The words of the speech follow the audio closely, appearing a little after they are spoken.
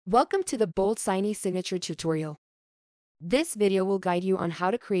Welcome to the BoldSign eSignature tutorial. This video will guide you on how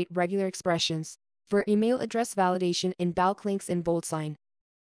to create regular expressions for email address validation in bulk links in BoldSign.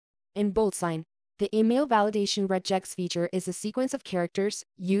 In BoldSign, the email validation regex feature is a sequence of characters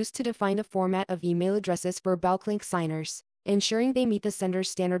used to define the format of email addresses for bulk link signers, ensuring they meet the sender's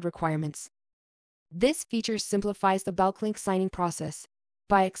standard requirements. This feature simplifies the bulk link signing process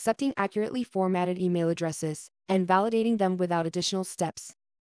by accepting accurately formatted email addresses and validating them without additional steps.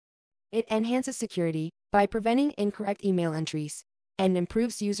 It enhances security by preventing incorrect email entries and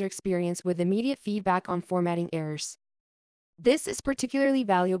improves user experience with immediate feedback on formatting errors. This is particularly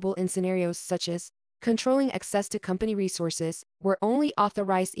valuable in scenarios such as controlling access to company resources where only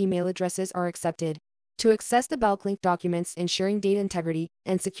authorized email addresses are accepted to access the bulk link documents, ensuring data integrity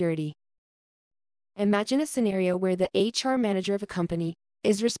and security. Imagine a scenario where the HR manager of a company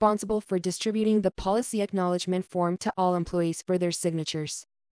is responsible for distributing the policy acknowledgement form to all employees for their signatures.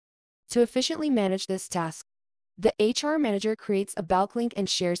 To efficiently manage this task, the HR manager creates a bulk link and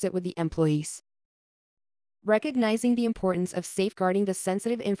shares it with the employees. Recognizing the importance of safeguarding the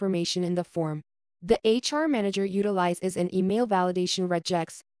sensitive information in the form, the HR manager utilizes an email validation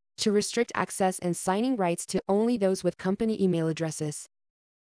regex to restrict access and signing rights to only those with company email addresses.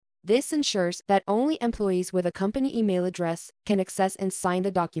 This ensures that only employees with a company email address can access and sign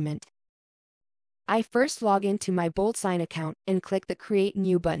the document. I first log into my BoldSign account and click the Create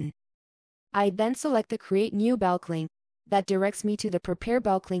New button. I then select the Create New Bulk Link that directs me to the Prepare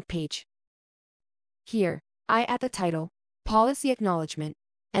Bulk Link page. Here, I add the title, Policy Acknowledgement,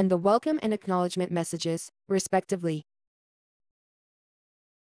 and the Welcome and Acknowledgement messages, respectively.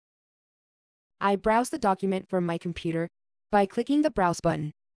 I browse the document from my computer by clicking the Browse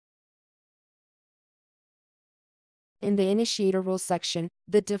button. In the Initiator Rules section,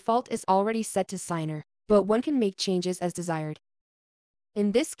 the default is already set to Signer, but one can make changes as desired.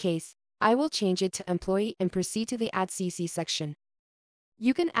 In this case, I will change it to Employee and proceed to the Add CC section.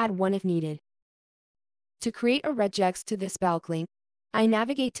 You can add one if needed. To create a regex to this bulk link, I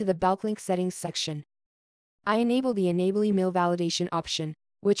navigate to the bulk link settings section. I enable the Enable Email Validation option,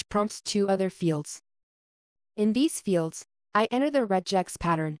 which prompts two other fields. In these fields, I enter the regex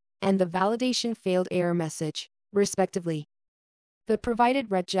pattern and the validation failed error message, respectively. The provided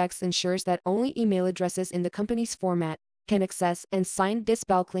regex ensures that only email addresses in the company's format can access and sign this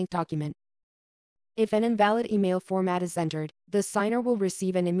bulk link document. If an invalid email format is entered, the signer will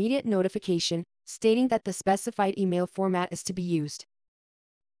receive an immediate notification stating that the specified email format is to be used.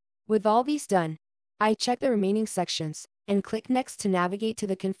 With all these done, I check the remaining sections and click Next to navigate to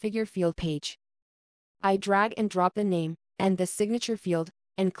the Configure field page. I drag and drop the name and the signature field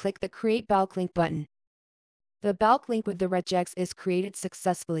and click the Create Bulk Link button. The bulk link with the regex is created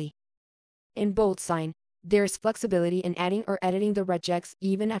successfully. In BoldSign, there is flexibility in adding or editing the regex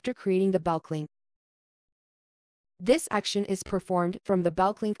even after creating the bulk link. This action is performed from the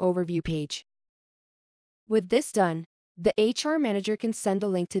bulk link overview page. With this done, the HR manager can send the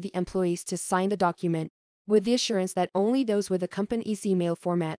link to the employees to sign the document, with the assurance that only those with the company's email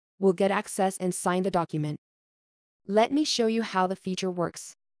format will get access and sign the document. Let me show you how the feature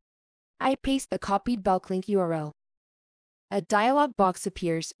works. I paste the copied bulk link URL. A dialog box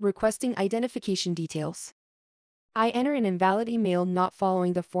appears requesting identification details. I enter an invalid email not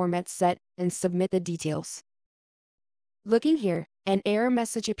following the format set and submit the details. Looking here, an error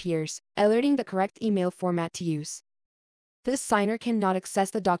message appears, alerting the correct email format to use. The signer cannot access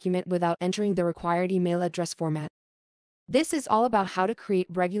the document without entering the required email address format. This is all about how to create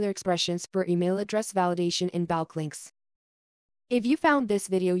regular expressions for email address validation in bulk links. If you found this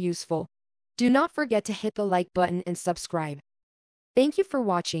video useful, do not forget to hit the like button and subscribe. Thank you for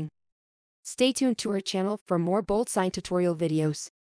watching. Stay tuned to our channel for more BoldSign tutorial videos.